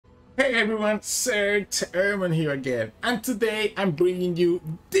Hey everyone, Sirturmund here again, and today I'm bringing you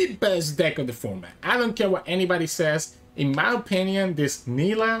the best deck of the format. I don't care what anybody says. In my opinion, this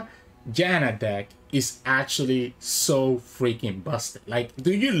Nilah Janna deck is actually so freaking busted. Like,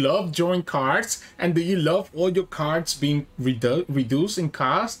 do you love drawing cards and do you love all your cards being reduced in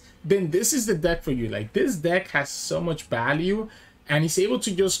cost? Then this is the deck for you. Like, this deck has so much value and it's able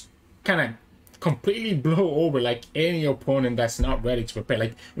to just kind of completely blow over like any opponent that's not ready to prepare.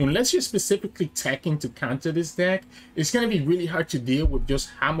 Like, unless you're specifically teching to counter this deck, it's going to be really hard to deal with just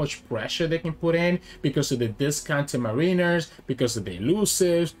how much pressure they can put in because of the discounted mariners, because of the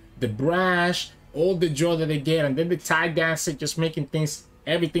elusives, the brash, all the draw that they get, and then the tide dancer just making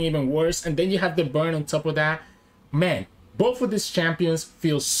everything even worse, and then you have the burn on top of that. Man, both of these champions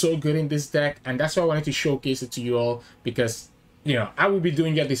feel so good in this deck, and that's why I wanted to showcase it to you all, because you know, I would be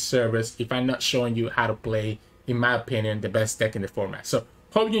doing you a disservice if I'm not showing you how to play, in my opinion, the best deck in the format. So,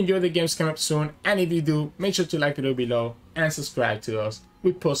 hope you enjoy the games coming up soon. And if you do, make sure to like the video below and subscribe to us.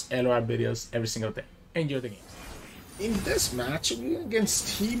 We post LOR videos every single day. Enjoy the games. In this match, we're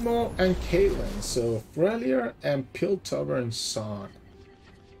against Teemo and Caitlyn. So, Freljord and Piltover and Son.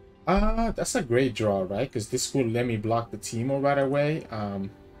 That's a great draw, right? Because this will let me block the Teemo right away.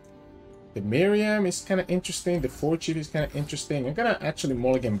 The Miriam is kind of interesting. The 4-chip is kind of interesting. I'm going to actually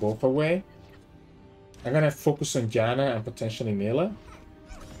mulligan both away. I'm going to focus on Janna and potentially Nilah.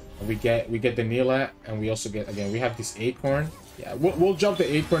 We get the Nilah, and we also get, again, we have this Acorn. Yeah, we'll drop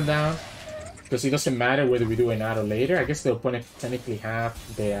the Acorn down because it doesn't matter whether we do it now or later. I guess the opponent technically have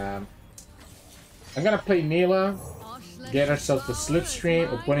the... I'm going to play Nilah, get ourselves the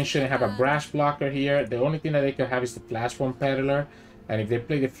Slipstream. Opponent shouldn't have a Brash blocker here. The only thing that they could have is the Flash Bomb Peddler. And if they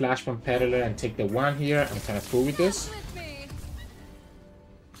play the Flash Bomb Peddler and take the 1 here, I'm kind of cool with this.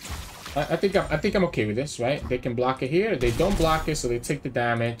 I think I'm okay with this, right? They can block it here. They don't block it, so they take the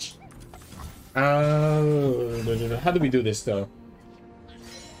damage. How do we do this though?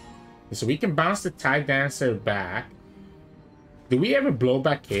 So we can bounce the Tide Dancer back. Do we ever blow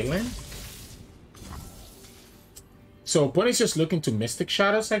back Caitlyn? So opponent's just looking to Mystic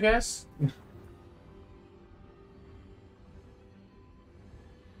Shot us, I guess.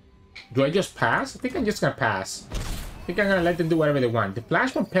 Do I just pass? I think I'm just gonna pass. I think I'm gonna let them do whatever they want. The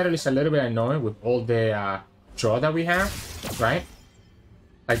Flash Bomb Peddler is a little bit annoying with all the draw that we have, right?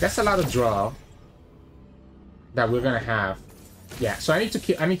 Like, that's a lot of draw that we're gonna have. Yeah, so I need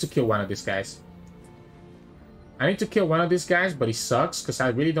to kill one of these guys. I need to kill one of these guys, but it sucks because I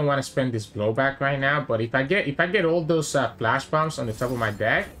really don't want to spend this blowback right now. But if I get all those Flash Bombs on the top of my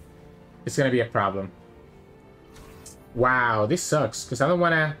deck, it's gonna be a problem. Wow, this sucks because I don't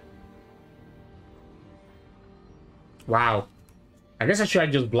want to. Wow. I guess I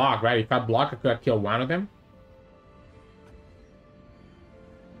should just block, right? If I block, I could kill one of them.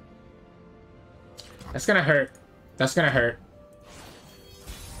 That's gonna hurt. That's gonna hurt.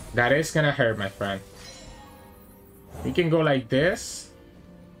 That is gonna hurt, my friend. We can go like this.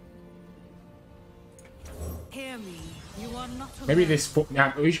 Hear me. You are not maybe this...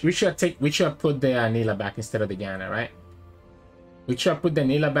 we should put the Nilah back instead of the Janna, right? We should put the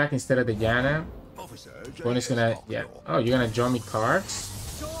Nilah back instead of the Janna. One is gonna, yeah. Oh, you're gonna draw me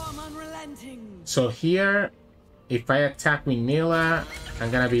cards. So here, if I attack with Nilah,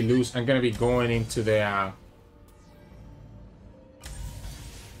 I'm gonna be going into the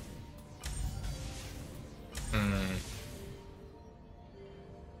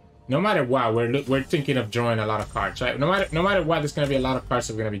No matter what, we're thinking of drawing a lot of cards, right? No matter what, there's gonna be a lot of cards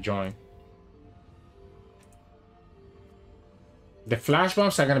that we're gonna be drawing. The Flash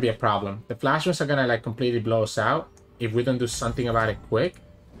Bombs are going to be a problem. The Flash Bombs are going to like completely blow us out if we don't do something about it quick.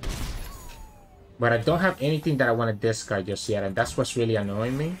 But I don't have anything that I want to discard just yet, and that's what's really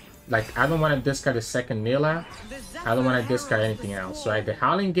annoying me. Like, I don't want to discard the second Nilah. I don't want to discard anything else, right? The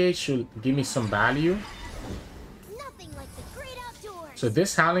Howling Gate should give me some value. So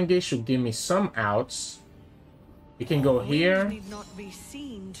this Howling Gate should give me some outs. We can go here.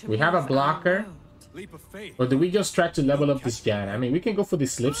 We have a blocker. Or do we just try to level up this Janna? I mean, we can go for the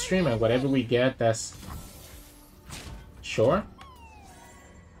Slipstream and whatever we get, that's... Sure.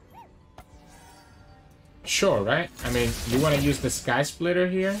 Sure, right? I mean, you want to use the Sky Splitter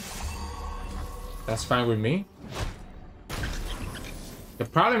here? That's fine with me. The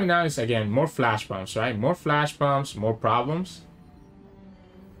problem now is, again, more Flash Bombs, right? More Flash Bombs, more problems.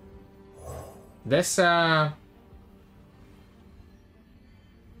 This, I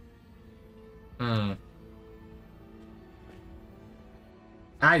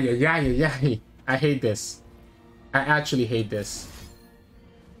hate this. I actually hate this.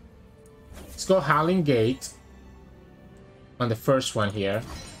 Let's go Howling Gate on the first one here.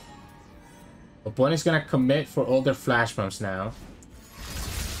 Opponent's gonna commit for all their flash bombs now.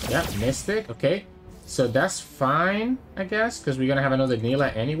 Yeah, Mystic. Okay. So that's fine, I guess, because we're gonna have another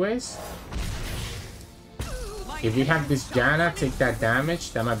Nilah anyways. If we have this Janna take that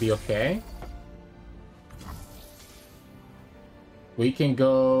damage, that might be okay. We can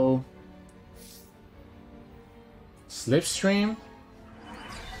go Slipstream.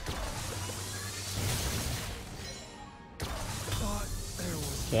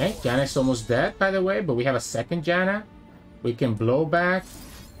 Okay, Janna's almost dead, by the way, but we have a second Janna. We can blow back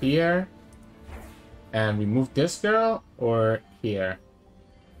here and remove this girl, or here.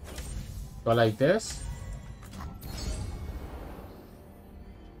 Go like this.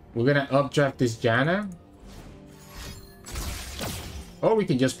 We're gonna updraft this Janna. Or we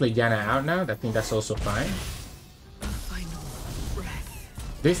can just play Janna out now. I think that's also fine.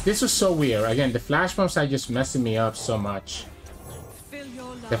 This was so weird. Again, the flash bombs are just messing me up so much.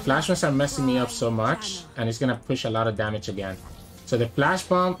 The flash bombs are messing me up so much, and it's gonna push a lot of damage again. So the flash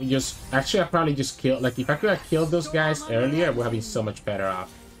bomb just actually I probably just killed, like if I could have killed those guys earlier, I would have been so much better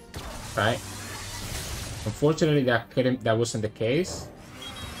off. Right? Unfortunately that wasn't the case.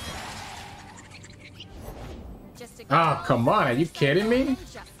 Oh, come on, are you kidding me?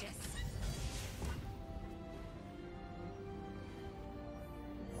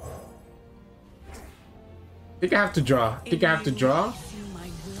 I think I have to draw.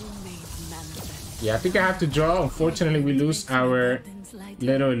 Yeah, I think I have to draw. Unfortunately, we lose our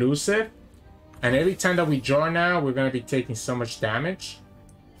little elusive. And every time that we draw now, we're going to be taking so much damage.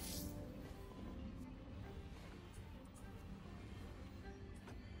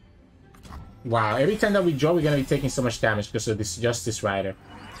 Wow, every time that we draw, we're going to be taking so much damage because of this Justice Rider.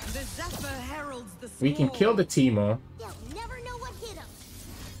 We can kill the Teemo.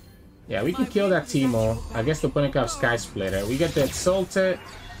 Yeah, we can kill that Teemo. I guess the opponent can have Sky Splitter. We get the Exalted.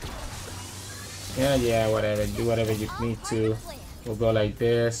 Yeah, whatever. Do whatever you need to. We'll go like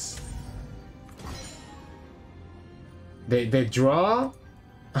this. The draw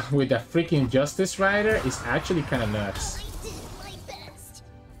with the freaking Justice Rider is actually kind of nuts.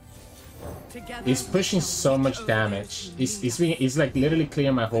 He's pushing so much damage. He's like literally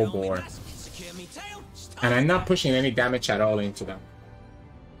clearing my whole board. And I'm not pushing any damage at all into them.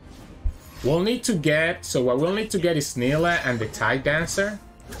 We'll need to get... So what we'll need to get is Nilah and the Tide Dancer.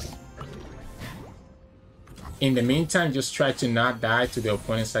 In the meantime, just try to not die to the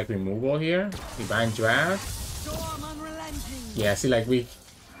opponent's like removal here. Divine Draft. Yeah, see, like we...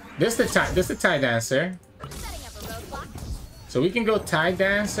 This is the Tide Dancer. So we can go Tide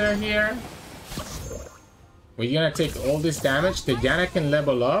Dancer here. We're gonna take all this damage. The Janna can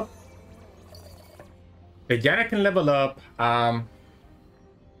level up.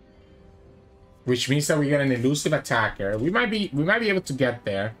 Which means that we get an elusive attacker. We might be able to get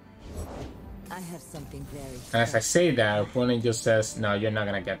there. I have something very and as I say that, opponent just says, no, you're not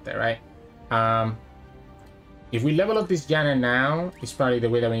gonna get there, right? If we level up this Janna now, it's probably the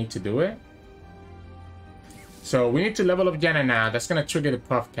way that we need to do it. So we need to level up Janna now. That's gonna trigger the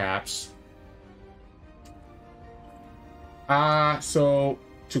puff caps. So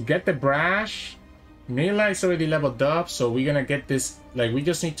to get the Brash, Nilah is already leveled up, so we're gonna get this, like we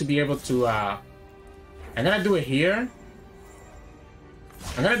just need to be able to I'm gonna do it here.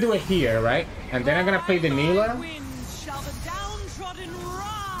 Right? And then I'm gonna play the Nilah.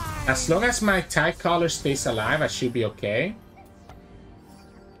 As long as my Tide Caller stays alive, I should be okay.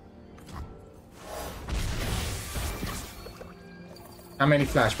 How many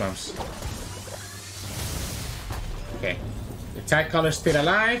flash bombs? Okay. The Tide Caller stayed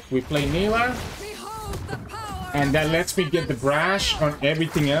alive. We play Nilah. And that lets me get the Brash on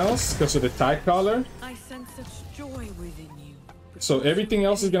everything else because of the Tide Caller. I sense such joy within you. So everything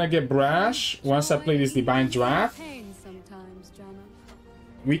else is gonna get Brash once I play this Divine Draft.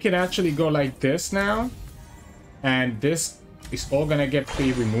 We can actually go like this now. And this is all gonna get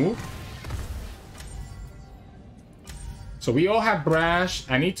pre-removed. So we all have Brash.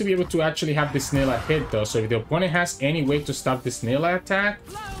 I need to be able to actually have this Nilah hit though. So if the opponent has any way to stop this Nilah attack,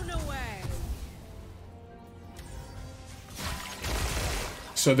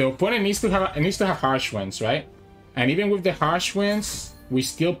 so the opponent needs to have harsh winds, right? And even with the harsh winds, we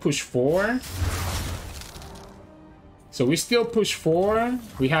still push 4. So we still push 4.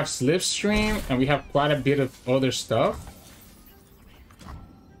 We have Slipstream, and we have quite a bit of other stuff.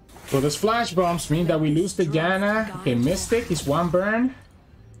 So those flash bombs mean that we lose the Janna. Okay, Mystic is 1 burn.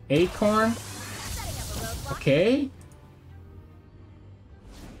 Acorn. Okay.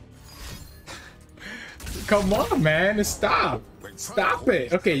 Come on, man. Stop. Stop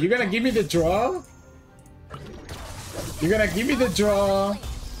it. Okay, you're gonna give me the draw? You're gonna give me the draw.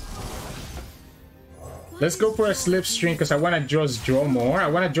 Let's go for a slipstream because I want to just draw more. I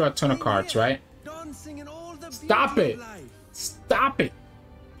want to draw a ton of cards, right? Stop it! Stop it!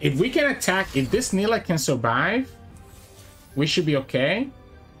 If we can attack, if this Nilah can survive, we should be okay.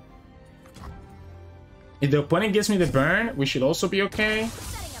 If the opponent gives me the burn, we should also be okay.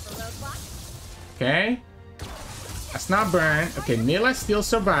 Okay. That's not burn. Okay, Nilah still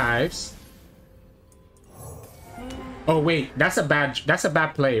survives. Oh wait, that's a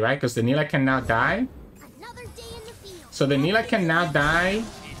bad play, right? Because the Nilah can now die. So the Nilah can now die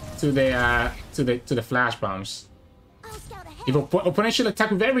to the flash bombs. If opponent should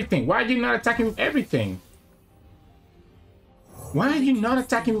attack with everything, why are you not attacking with everything? Why are you not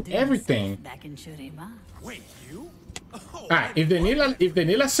attacking with everything? Alright, if the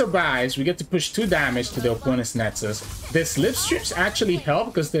Nilah survives, we get to push 2 damage to the opponent's nexus. The slipstreams actually help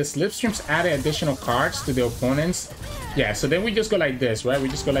because the slipstreams add additional cards to the opponent's. Yeah, so then we just go like this, right? We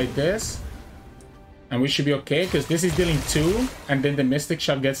just go like this. And we should be okay because this is dealing 2, and then the Mystic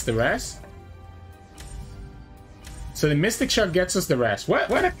Shot gets the rest. So the Mystic Shot gets us the rest.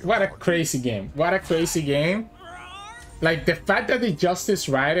 What a crazy game. What a crazy game. Like, the fact that the Justice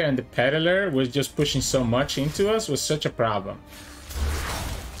Rider and the Peddler was just pushing so much into us was such a problem.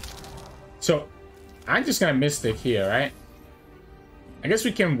 So, I'm just gonna Mystic here, right? I guess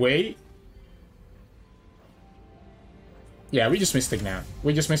we can wait. Yeah, we just Mystic now.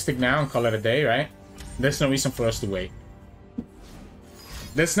 We just Mystic now and call it a day, right? There's no reason for us to wait.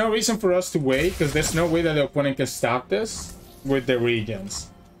 There's no reason for us to wait, because there's no way that the opponent can stop this with the regions.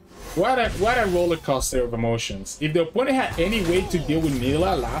 What a roller coaster of emotions. If the opponent had any way to deal with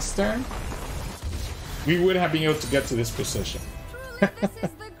Nilah last turn, we would have been able to get to this position.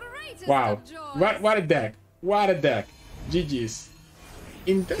 Wow. What a deck. What a deck. GG's.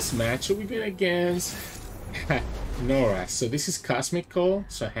 In this match, we're going against Norra. So this is Cosmic Cole.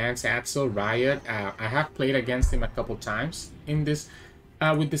 So Hans Axel, Riot. I have played against him a couple times in this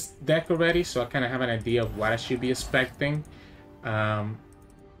with this deck already, so I kind of have an idea of what I should be expecting.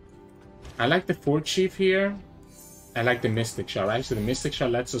 I like the Fort Chief here. I like the Mystic Shot, right? So the Mystic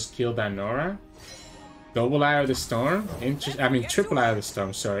Shot lets us kill that Norra. Double Eye of the Storm. Triple Eye of the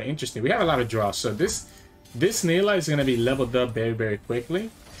Storm, sorry. Interesting. We have a lot of draws. So this Nilah is going to be leveled up very, very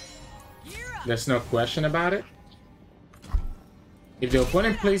quickly. There's no question about it. If the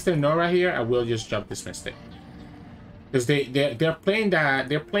opponent plays their Norra here, I will just drop this Mystic. Because they're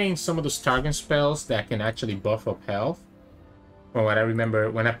playing some of those Targon spells that can actually buff up health. From what I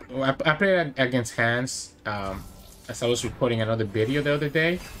remember, when I played against Hans, as I was recording another video the other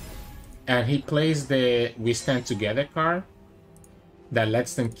day, and he plays the We Stand Together card that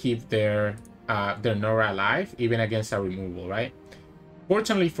lets them keep their Norra alive, even against a removal, right?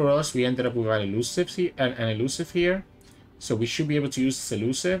 Fortunately for us, we ended up with an elusive here, so we should be able to use this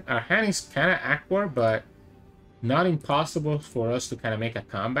elusive. Our hand is kind of awkward, but not impossible for us to kind of make a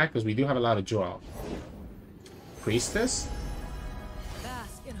comeback because we do have a lot of draw. Priestess.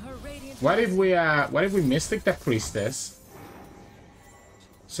 What if we Mystic the Priestess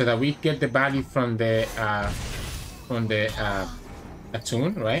so that we get the value from the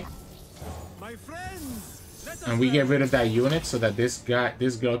Attune, right? And we get rid of that unit so that this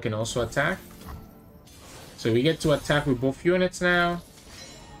girl can also attack. So we get to attack with both units now.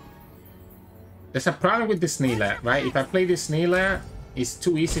 There's a problem with this Nilah, right? If I play this Nilah, it's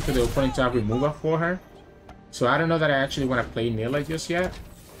too easy for the opponent to have removal for her. So I don't know that I actually want to play Nilah just yet.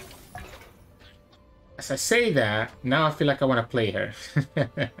 As I say that, now I feel like I want to play her.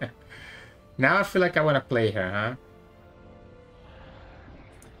 Now I feel like I want to play her, huh?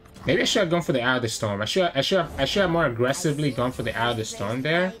 Maybe I should have gone for the Eye of the Storm. I should have more aggressively gone for the Eye of the Storm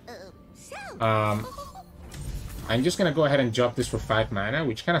there. I'm just gonna go ahead and drop this for 5 mana,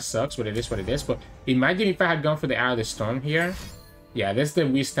 which kind of sucks, but it is what it is. But imagine if I had gone for the Eye of the Storm here. Yeah, that's the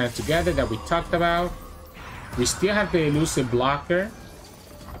We Stand Together that we talked about. We still have the elusive blocker.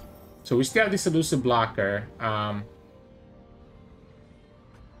 So we still have this elusive blocker.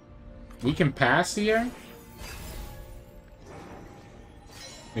 We can pass here.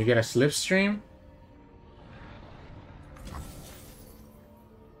 We get a Slipstream.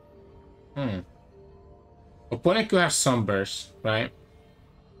 Opponent could have Sunburst, right?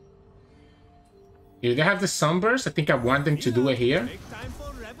 If they have the Sunburst, I think I want them to do it here.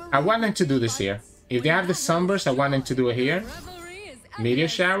 I want them to do this here. If they have the Sunburst, I want them to do it here. Meteor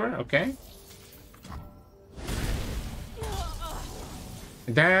Shower, okay.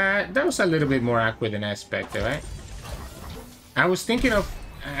 That was a little bit more awkward than I expected, right? I was thinking of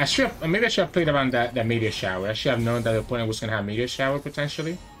maybe I should have played around that Meteor Shower. I should have known that the opponent was gonna have Meteor Shower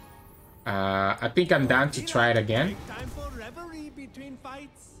potentially. I think I'm down to try it again.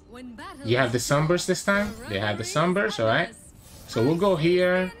 You have the sunburst this time? They have the sunburst, alright. So we'll go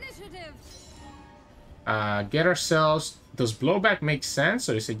here. Get ourselves... Does blowback make sense,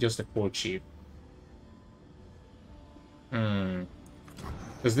 or is it just a poor chief?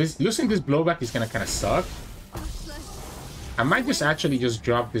 Because losing this blowback is gonna kind of suck. I might just actually just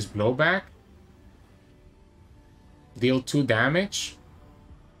drop this blowback. Deal 2 damage.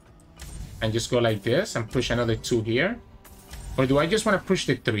 And just go like this and push another 2 here. Or do I just want to push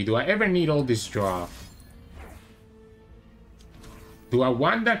the 3? Do I ever need all this draw? Do I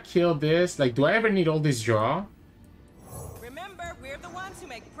want to kill this? Like, do I ever need all this draw? Remember, we're the ones who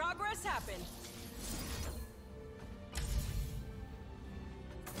make progress happen.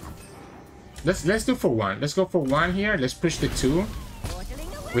 Let's do for 1. Let's go for 1 here. Let's push the 2.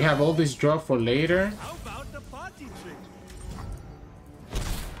 We have all this draw for later.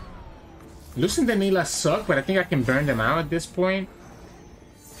 Losing the Nilah suck, but I think I can burn them out at this point.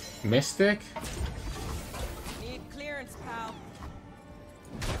 Mystic. Need clearance, pal.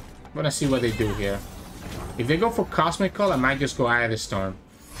 I'm gonna see what they do here. If they go for Cosmical, I might just go Eye of the Storm.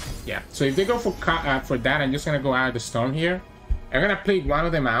 Yeah, so if they go for that, I'm just gonna go Eye of the Storm here. I'm gonna play one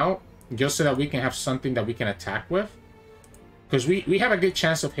of them out, just so that we can have something that we can attack with. Because we have a good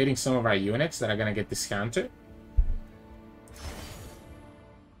chance of hitting some of our units that are gonna get discounted.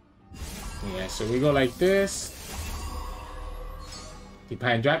 Yeah, so we go like this.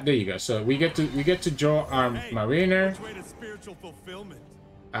 Divine Drive. There you go. So we get to draw our Mariner.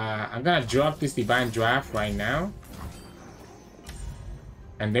 I'm gonna drop this Divine Draft right now.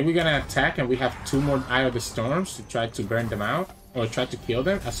 And then we're gonna attack, and we have 2 more Eye of the Storms to try to burn them out. Or try to kill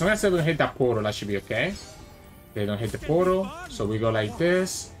them. As long as they don't hit that portal, that should be okay. They don't hit the portal. So we go like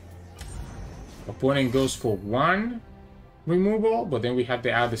this. Opponent goes for 1 removal, but then we have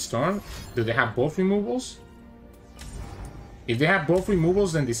the Eye of the Storm. Do they have both removals? If they have both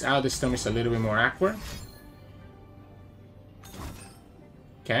removals, then this Eye of the Storm is a little bit more awkward.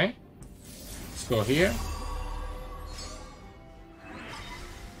 Okay. Let's go here.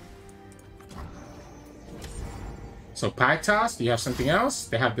 So Pythos, do you have something else?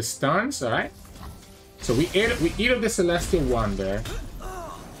 They have the stuns, alright. So we eat of the Celestial Wonder.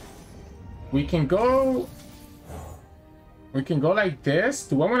 We can go like this.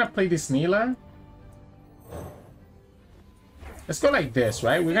 Do I want to play this Nilah? Let's go like this,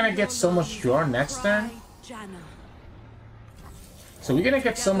 right? We're gonna get so much draw next turn. So we're gonna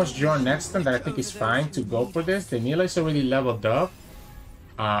get so much draw next turn that I think it's fine to go for this. The Nilah is already leveled up.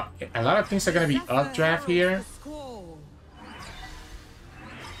 A lot of things are gonna be updraft here.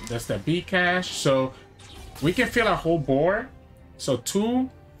 That's the B cash. So we can fill our whole board. So 2,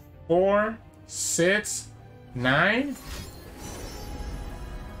 4, 6, 9.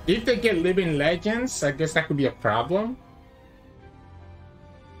 If they get Living Legends, I guess that could be a problem.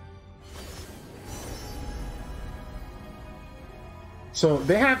 So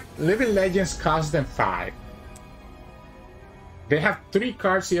they have Living Legends cost them 5. They have 3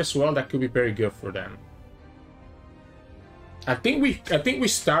 cards here as well that could be very good for them. I think we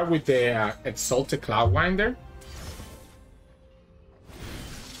start with the Exalted Cloudwinder.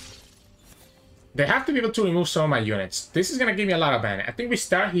 They have to be able to remove some of my units. This is gonna give me a lot of mana. I think we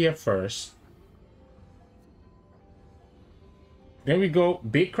start here first. Then we go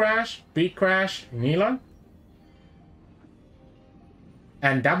Big Crash, Nilah.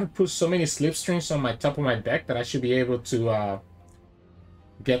 And that would put so many slipstreams on my top of my deck that I should be able to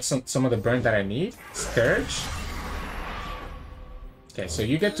get some of the burn that I need. Scourge. Okay, so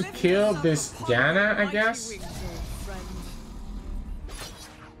you get to kill this Janna, I guess.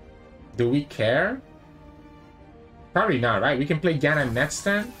 Do we care? Probably not, right? We can play Janna next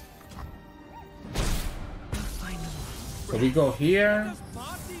turn. So we go here.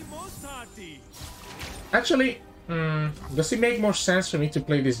 Actually, does it make more sense for me to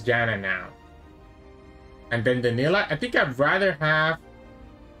play this Janna now? And then the Nilah? I think I'd rather have...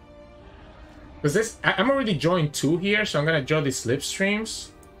 Because this, I'm already drawing 2 here, so I'm gonna draw the Slipstreams.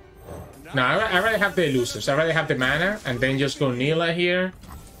 No, I'd rather have the Elusives. I'd rather have the mana, and then just go Nilah here.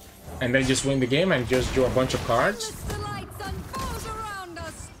 And then just win the game and just draw a bunch of cards.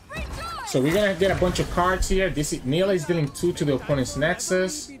 So we're gonna get a bunch of cards here. Nilah is dealing 2 to the opponent's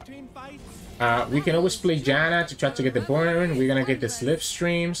Nexus. We can always play Janna to try to get the burn. We're gonna get the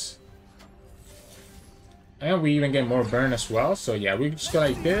Slipstreams. And we even get more burn as well. So yeah, we just go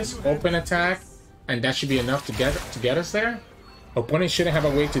like this, open attack, and that should be enough to get us there. Opponent shouldn't have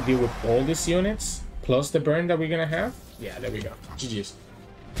a way to deal with all these units, plus the burn that we're gonna have. Yeah, there we go. GG's.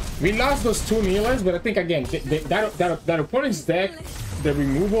 We lost those 2 Nilahs, but I think again, that opponent's deck, the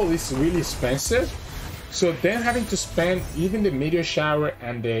removal is really expensive. So then having to spend even the Meteor Shower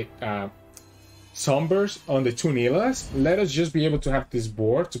and the Sunburst on the 2 Nilas, let us just be able to have this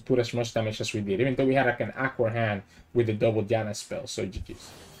board to put as much damage as we did, even though we had like an Aqua hand with the double Janna spell. So GG's.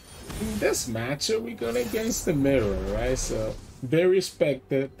 In this matchup, we're going against the Mirror, right? So very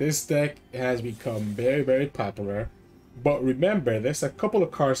respected. This deck has become very, very popular. But remember, there's a couple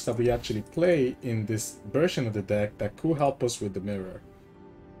of cards that we actually play in this version of the deck that could help us with the Mirror.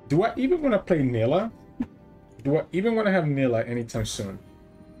 Do I even want to play Nilah? Do I even want to have Nilah anytime soon?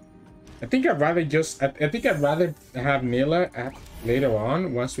 I think I'd rather just... I think I'd rather have Nilah later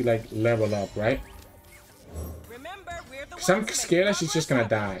on once we like level up, right? Because I'm scared that she's just gonna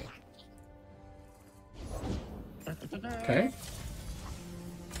die. Okay.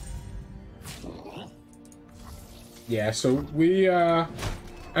 Yeah, so we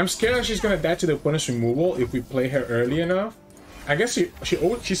I'm scared that she's gonna die to the opponent's removal if we play her early enough. I guess she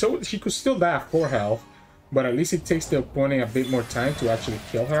could still die at 4 health, but at least it takes the opponent a bit more time to actually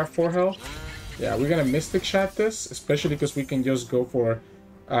kill her at 4 health. Yeah, we're gonna Mystic Shot this, especially because we can just go for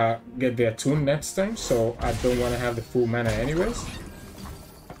get the Attune next turn, so I don't want to have the full mana anyways.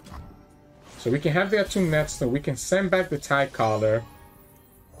 So we can have the Attune next turn, we can send back the Tide Caller.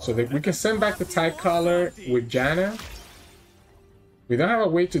 So that we can send back the Tide Caller with Janna. We don't have a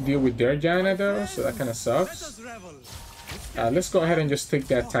way to deal with their Janna though, so that kind of sucks. Let's go ahead and just take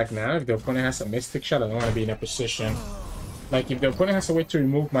the attack now. If the opponent has a Mystic Shot, I don't want to be in a position. Like, if the opponent has a way to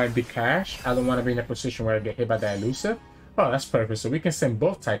remove my big cash, I don't want to be in a position where I get hit by the elusive. Oh, that's perfect. So we can send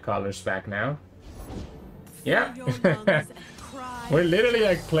both Tide Callers back now. Yeah. We're literally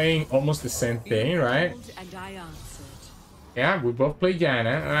like playing almost the same thing, right? Yeah, we both play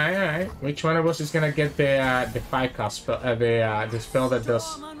Janna. Alright. Which one of us is gonna get the 5-cost spell, the spell that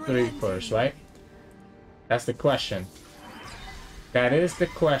does 3 first, right? That's the question. That is the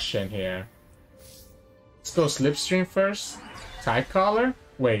question here. Let's go Slipstream first. Tide Caller?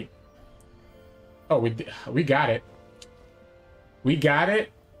 Wait. Oh, we got it. We got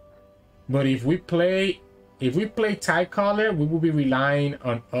it. But if we play Tide Caller, we will be relying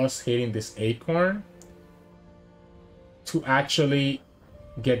on us hitting this Acorn to actually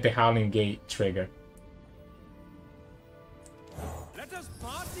get the Howling Gate trigger.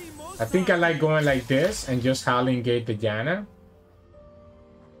 I think I like going like this and just Howling Gate the Janna.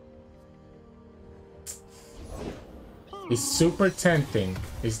 It's super tempting.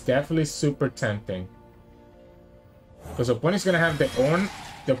 It's definitely super tempting. Because the opponent's gonna have their own.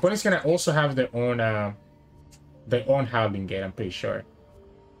 The opponent's gonna also have their own Howling Gate, I'm pretty sure.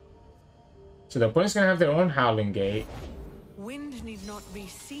 So the opponent's gonna have their own Howling Gate. Wind need not be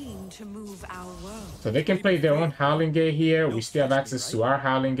seen to move our world. So they can play their own Howling Gate here. We still have access to our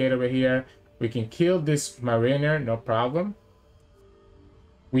Howling Gate over here. We can kill this Mariner, no problem.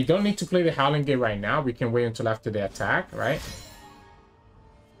 We don't need to play the Howling Gate right now. We can wait until after the attack, right?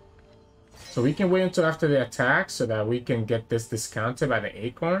 So we can wait until after the attack so that we can get this discounted by the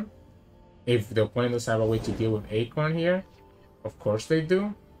Acorn. If the opponent doesn't have a way to deal with Acorn here. Of course they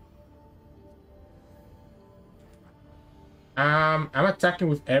do. I'm attacking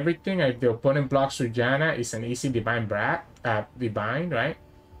with everything. If the opponent blocks with Janna, it's an easy Divine, right?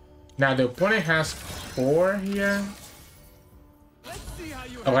 Now the opponent has 4 here.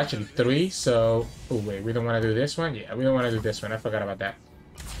 Oh, actually 3. So, oh wait, we don't want to do this one. Yeah, we don't want to do this one. I forgot about that.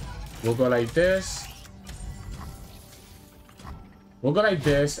 We'll go like this. We'll go like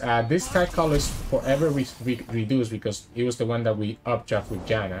this. This Tide Caller is forever reduced because it was the one that we updraft with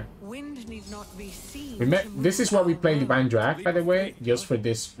Janna. Wind need not be seen. This is what we play Divine Draft, by the way, just for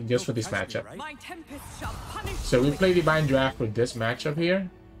this matchup. So we play Divine Draft for this matchup here.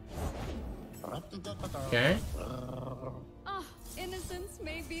 Okay. Innocence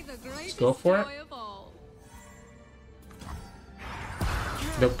may be the greatest Go for it. joy of all.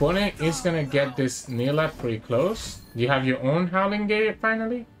 The opponent is gonna get this Nilah pretty close. Do you have your own Howling Gate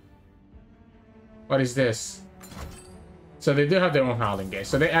finally? What is this? So they do have their own Howling Gate.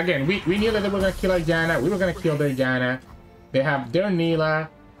 So they, again, we knew that they were gonna kill our Janna. We were gonna kill their Janna. They have their Nilah.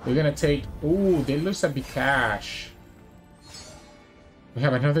 They're gonna take. Ooh, they lose a big cash. We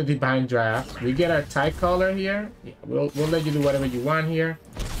have another Divine Draft. We get our Tide Caller here. Yeah, we'll let you do whatever you want here.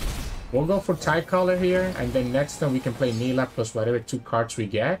 We'll go for Tide Caller here, and then next time we can play Nilah plus whatever 2 cards we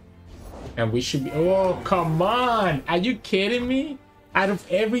get. And we should be... Oh, come on! Are you kidding me? Out of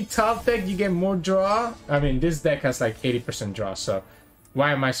every top deck, you get more draw? I mean, this deck has like 80% draw, so...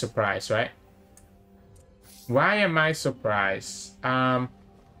 Why am I surprised, right? Why am I surprised? Let's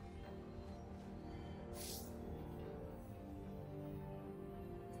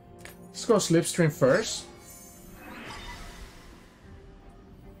go Slipstream first.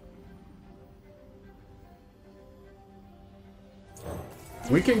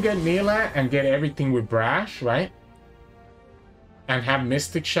 We can get Nilah and get everything with Brash, right? And have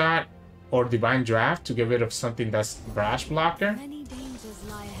Mystic Shot or Divine Draft to get rid of something that's Brash blocker.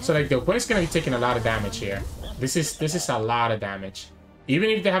 So like the opponent's gonna be taking a lot of damage here. This is a lot of damage. Even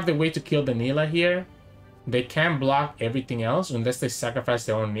if they have the way to kill the Nilah here, they can't block everything else unless they sacrifice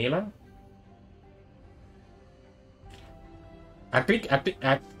their own Nilah. I think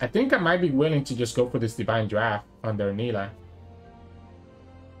I might be willing to just go for this Divine Draft on their Nilah.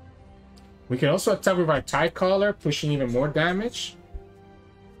 We can also attack with our Tide Caller, pushing even more damage.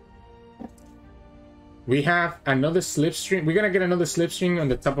 We have another Slipstream. We're gonna get another Slipstream on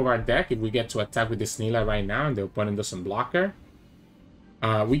the top of our deck if we get to attack with this Nilah right now and the opponent doesn't block her.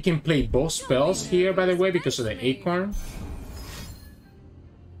 We can play both spells here, by the way, because of the Acorn.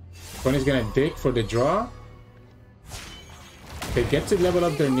 Opponent's gonna dig for the draw. They get to level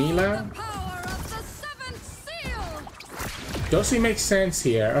up their Nilah. Does it make sense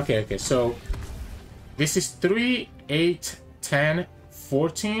here? Okay, so this is 3, 8, 10,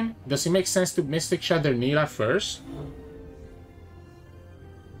 14. Does it make sense to Mystic Shot their Nilah first?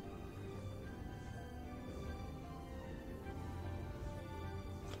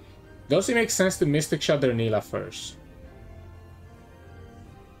 Does it make sense to Mystic Shot their Nilah first?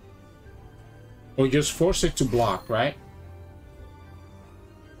 Or just force it to block, right?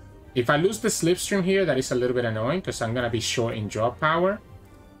 If I lose the Slipstream here, that is a little bit annoying because I'm going to be short in draw power.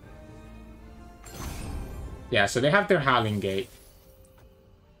 Yeah, so they have their Howling Gate.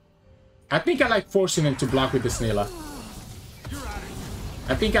 I think I like forcing them to block with this Nilah.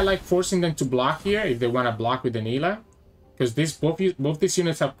 I think I like forcing them to block here if they want to block with the Nilah. Because both these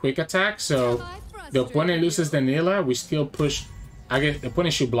units have quick attack, so the opponent loses the Nilah, we still push. I guess the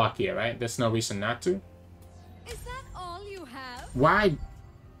opponent should block here, right? There's no reason not to. Is that all you have? Why?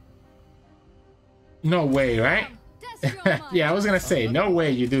 No way, right? Yeah, I was gonna say, no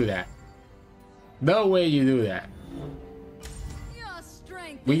way you do that. No way you do that.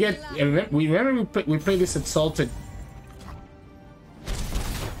 We remember we played this Exalted.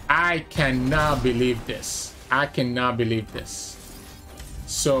 I cannot believe this. I cannot believe this.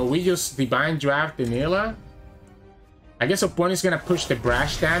 So we just Divine Draft the Nilah. I guess opponent's gonna push the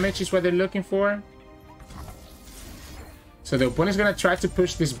Brash damage is what they're looking for. So the opponent's gonna try to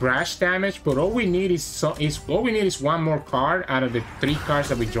push this Brash damage, but all we need is one more card out of the 3 cards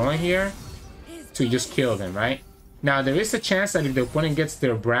that we join here to just kill them, right? Now there is a chance that if the opponent gets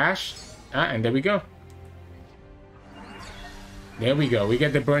their Brash, and there we go. There we go. We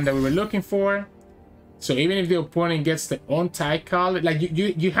get the burn that we were looking for. So even if the opponent gets their own Tide Caller, like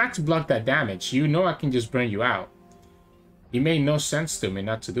you have to block that damage. You know I can just burn you out. It made no sense to me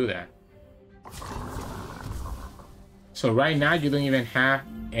not to do that. So right now you don't even have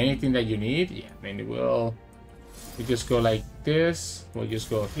anything that you need. Yeah, maybe we just go like this. We'll just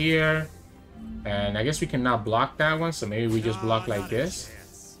go here. And I guess we cannot block that one, so maybe we just block like this.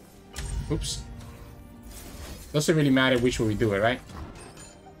 Oops. Doesn't really matter which way we do it, right?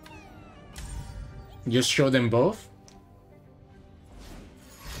 Just show them both.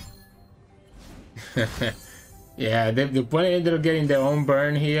 Yeah, the opponent ended up getting their own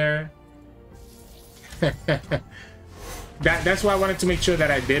burn here. That's why I wanted to make sure that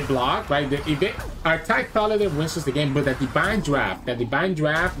I did block, right? Our Tide Caller wins us the game, but that Divine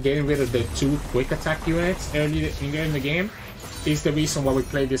Draft, getting rid of the 2 quick attack units earlier in the game, is the reason why we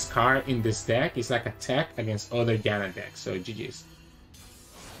play this card in this deck. It's like a tech against other Janna decks, so GG's.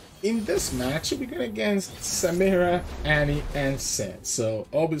 In this match, we're going against Samira, Annie, and Seth. So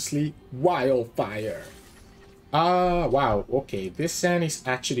obviously, Wildfire. Wow, okay, this hand is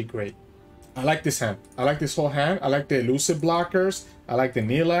actually great. I like this hand. I like this whole hand. I like the elusive blockers. I like the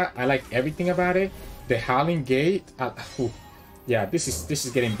Nilah. I like everything about it. The Howling Gate. Yeah, this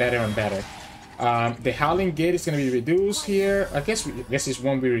is getting better and better. The Howling Gate is going to be reduced here. I guess this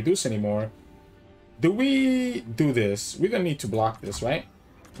won't be reduced anymore. Do we do this? We don't need to block this, right?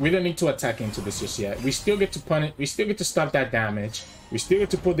 We don't need to attack into this just yet. We still get to punish. We still get to stop that damage. We still get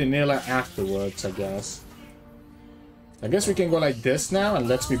to put the Nilah afterwards, I guess. I guess we can go like this now and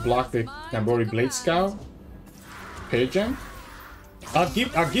let's me block the Nambori Blade Scout. Pigeon. I'll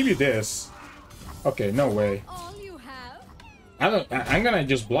give you this. Okay, no way. I'm gonna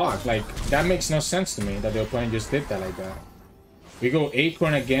just block. Like, that makes no sense to me that the opponent just did that like that. We go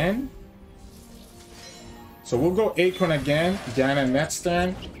Acorn again. So we'll go Acorn again. Janna next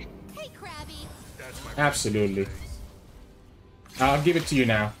turn. Hey, Krabby. Absolutely. I'll give it to you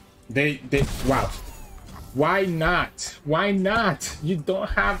now. Wow. Why not? Why not? You don't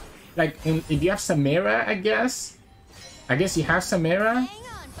have, like, if you have Samira, I guess you have Samira.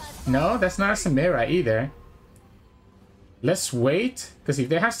 No, that's not a Samira either. Let's wait, because if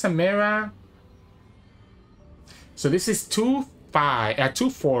they have Samira... So this is 2-5,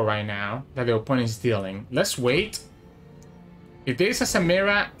 2-4 right now that the opponent is dealing. Let's wait. If there's a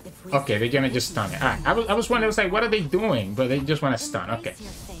Samira... Okay, they're gonna just stun it. Alright, I was wondering, I was like, what are they doing? But they just want to stun. Okay.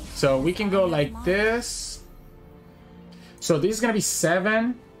 So we can go like this. So this is gonna be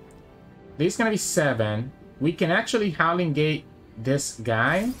 7. This is gonna be 7. We can actually Howling Gate this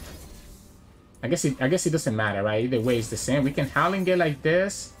guy. I guess it doesn't matter, right? Either way, it's the same. We can Howling Gate like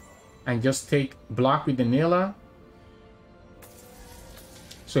this and just take block with the Nilah.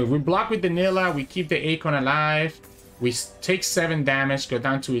 So if we block with the Nilah, we keep the Acorn alive. We take 7 damage, go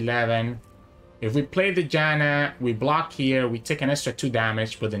down to 11. If we play the Janna, we block here, we take an extra 2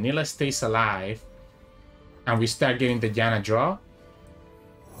 damage, but the Nilah stays alive. And we start getting the Janna draw.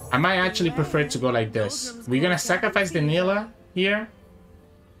 I might actually prefer to go like this. We're gonna sacrifice the Nilah here.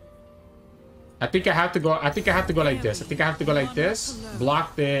 I think I have to go like this. I think I have to go like this.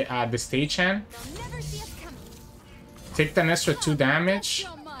 Block the stagehand. Take an extra 2 damage.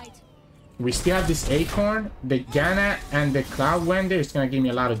 We still have this Acorn. The Janna and the Cloud Wender is gonna give me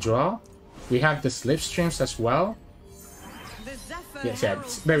a lot of draw. We have the Slipstreams as well. Yes, yeah,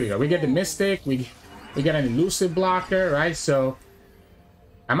 there we go. We get the Mystic. We get an Elusive Blocker, right? So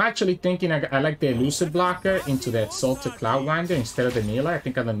I'm actually thinking I like the Elusive Blocker into the Exalted Cloud Wonder instead of the Nilah. I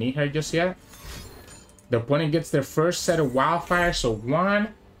think I don't need her just yet. The opponent gets their first set of Wildfire. So 1,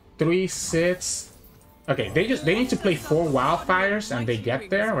 3, 6. Okay, they need to play 4 Wildfires and they get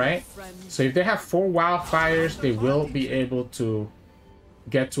there, right? So if they have 4 Wildfires, they will be able to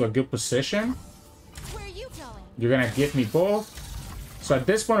get to a good position. You're gonna give me both. So at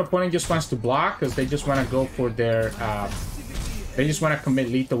this point, opponent just wants to block because they just want to go for their they just want to commit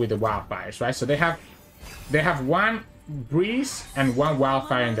lethal with the Wildfires, right? So they have 1 Breeze and 1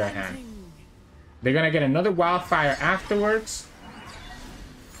 Wildfire in their hand. They're gonna get another Wildfire afterwards.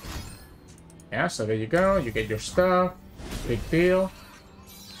 Yeah, so there you go. You get your stuff. Big deal.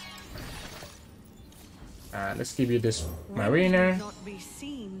 Let's give you this Mariner.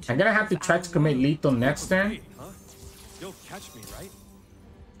 I'm gonna have to try to commit lethal next turn. You'll catch me, right?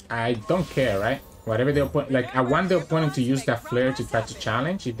 I don't care, right? Whatever the opponent, like, I want the opponent to use that flare to try to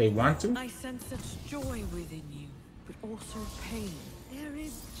challenge if they want to. I sense such joy within you, but also pain. There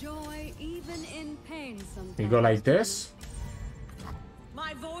is joy even in pain sometimes. We go like this.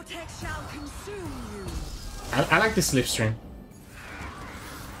 My vortex shall consume you. I like the Slipstream.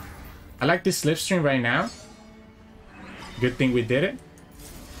 I like this Slipstream right now. Good thing we did it.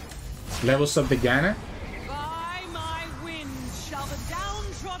 Levels up the Janna. By my wind shall the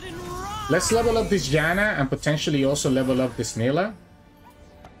downtrodden rise. Let's level up this Janna and potentially also level up this Nilah.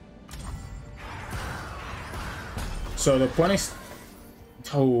 So the point is...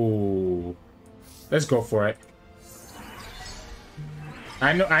 Oh... Let's go for it.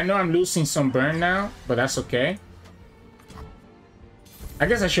 I know I'm losing some burn now, but that's okay. I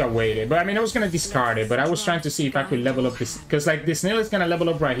guess I should have waited, but I mean I was gonna discard it, but I was trying to see if I could level up this, because like this Nilah is gonna level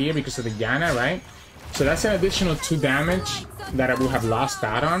up right here because of the Janna, right? So that's an additional 2 damage that I would have lost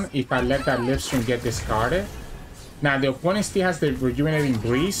out on if I let that Slipstream get discarded. Now the opponent still has the Rejuvenating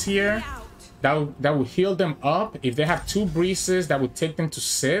Breeze here. That would heal them up. If they have 2 breezes, that would take them to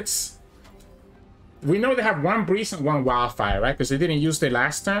 6. We know they have 1 breeze and 1 Wildfire, right? Because they didn't use the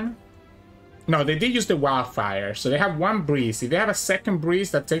last turn. No, they did use the Wildfire. So they have 1 breeze. If they have a second breeze,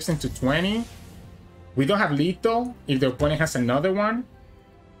 that takes them to 20. We don't have lethal if the opponent has another one.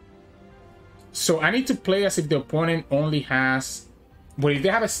 So I need to play as if the opponent only has... But if they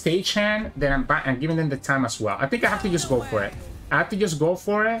have a stagehand, then I'm giving them the time as well. I think I have to just go for it. I have to just go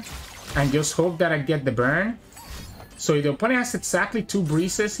for it and just hope that I get the burn. So if the opponent has exactly 2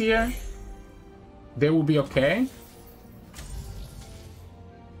 breezes here, they will be okay.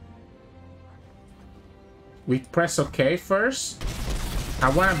 We press OK first. I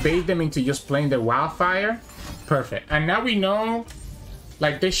want to bait them into just playing the Wildfire. Perfect. And now we know,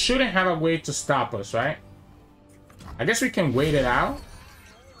 like, they shouldn't have a way to stop us, right? I guess we can wait it out.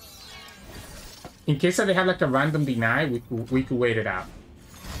 In case that they have like a random deny, we could wait it out.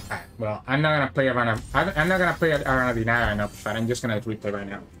 Alright, well, I'm not gonna play around. I'm not gonna play around a deny right now, but I'm just gonna replay right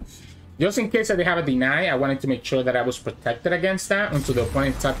now. Just in case that they have a deny, I wanted to make sure that I was protected against that until the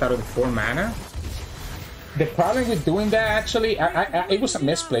opponent tapped out of the 4 mana. The problem with doing that, actually, it was a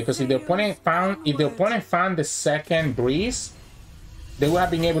misplay, because if the opponent found the second breeze, they would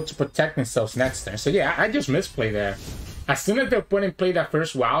have been able to protect themselves next turn. So yeah, I just misplayed there. As soon as the opponent played that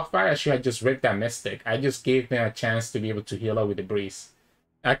first Wildfire, I should have just ripped that Mystic. I just gave them a chance to be able to heal up with the breeze.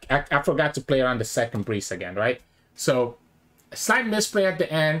 I forgot to play around the second breeze again, right? So, slight misplay at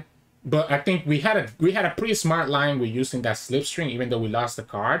the end. But I think we had a pretty smart line with using that slipstring, even though we lost the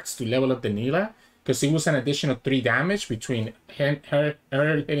cards, to level up the Nilah, because it was an additional 3 damage between her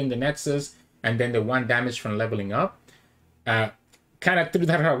hitting the nexus and then the 1 damage from leveling up. Kind of threw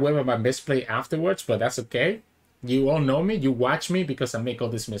that away with my misplay afterwards, but that's okay. You all know me, you watch me because I make all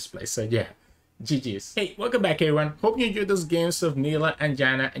these misplays. So yeah, GG's. Hey, welcome back everyone. Hope you enjoyed those games of Nilah and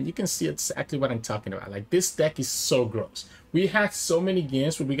Janna, and you can see exactly what I'm talking about. Like, this deck is so gross. We had so many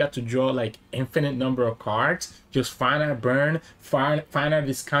games where we got to draw like infinite number of cards, just find out burn, find out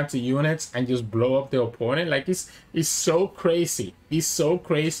discounted units, and just blow up the opponent. Like, it's so crazy. It's so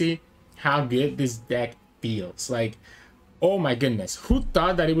crazy how good this deck feels. Like, oh my goodness, who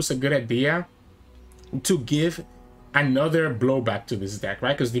thought that it was a good idea to give another blowback to this deck,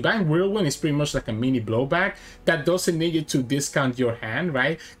 right? Because Divine Whirlwind is pretty much like a mini blowback that doesn't need you to discount your hand,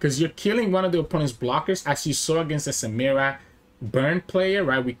 right? Because you're killing one of the opponent's blockers, as you saw against the Samira burn player,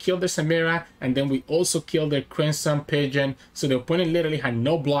 right? We killed the Samira, and then we also killed the Crimson Pigeon, so the opponent literally had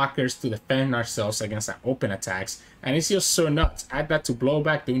no blockers to defend ourselves against our open attacks, and it's just so nuts. Add that to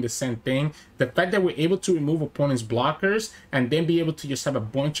blowback doing the same thing. The fact that we're able to remove opponent's blockers and then be able to just have a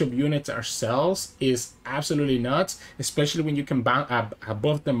bunch of units ourselves is absolutely nuts, especially when you can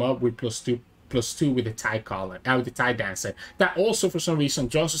buff them up with +2 with the tie collar, with the tie dancer. That also for some reason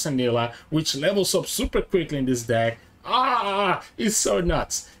draws us a Nilah, which levels up super quickly in this deck. It's so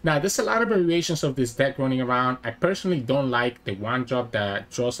nuts. Now, there's a lot of variations of this deck running around. I personally don't like the 1-drop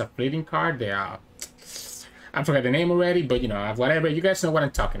that draws a fleeting card. I forgot the name already, but you know, whatever. You guys know what I'm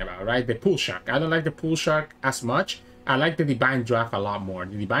talking about, right? The Pool Shark. I don't like the Pool Shark as much. I like the Divine Draft a lot more.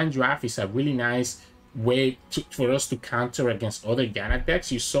 The Divine Draft is a really nice way for us to counter against other Janna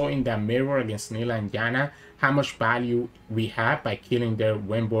decks. You saw in that mirror against Nilah and Janna how much value we have by killing their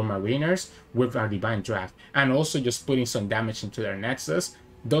Windborn Mariners with our Divine Draft, and also just putting some damage into their nexus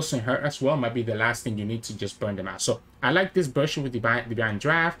doesn't hurt as well. Might be the last thing you need to just burn them out. So I like this version with Divine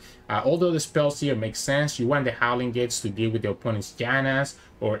Draft. Although the spells here make sense, you want the Howling Gates to deal with the opponent's Jannas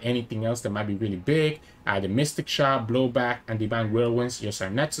or anything else that might be really big. The Mystic Shot, Blowback, and Divine Whirlwinds just our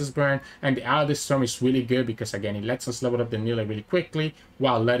Nexus burn. And the Out of the Storm is really good because again, it lets us level up the Nilah really quickly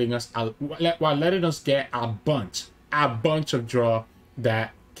while letting us get a bunch of draw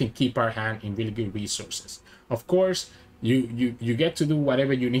that can keep our hand in really good resources. Of course, you get to do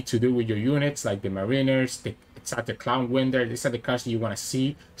whatever you need to do with your units, like the Mariners, the Clown Winder. These are the cards that you want to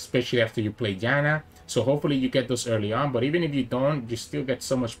see, especially after you play Janna. So hopefully you get those early on, but even if you don't, you still get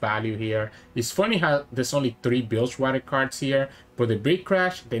so much value here. It's funny how there's only 3 Bilgewater cards here, but the Brig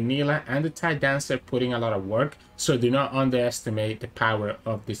Crash, the Nilah, and the Tide Dancer putting a lot of work, so do not underestimate the power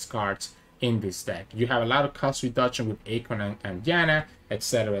of these cards in this deck. You have a lot of cost reduction with Acorn and Janna,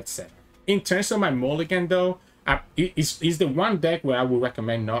 etc, etc. In terms of my mulligan though, it's the one deck where I would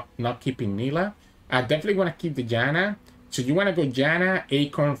recommend not keeping Nilah. I definitely want to keep the Janna. So you want to go Janna,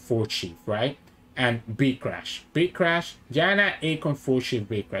 Acorn, Forge Chief, right? And Big Crash, Janna, Acorn, Forge Chief,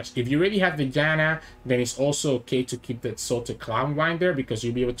 Big Crash. If you already have the Janna, then it's also okay to keep the Salted Clownwinder because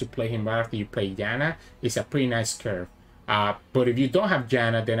you'll be able to play him right after you play Janna. It's a pretty nice curve. But if you don't have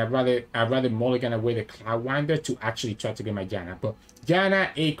Janna, then I'd rather mulligan away the Cloudwinder to actually try to get my Janna. But Janna,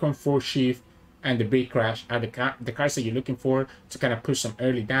 Acorn, Forge Chief, and the Big Crash are the cards that you're looking for to kind of push some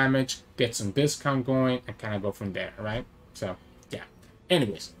early damage, get some discount going, and kind of go from there, right? So yeah.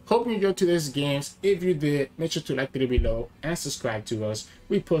 Anyways, hope you enjoyed today's games. If you did, make sure to like the video below and subscribe to us.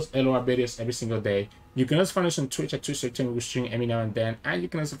 We post LOR videos every single day. You can also find us on Twitch at Twitch.tv. We stream every now and then, and you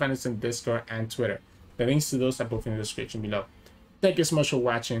can also find us on Discord and Twitter. The links to those are both in the description below. Thank you so much for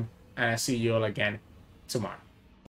watching, and I'll see you all again tomorrow.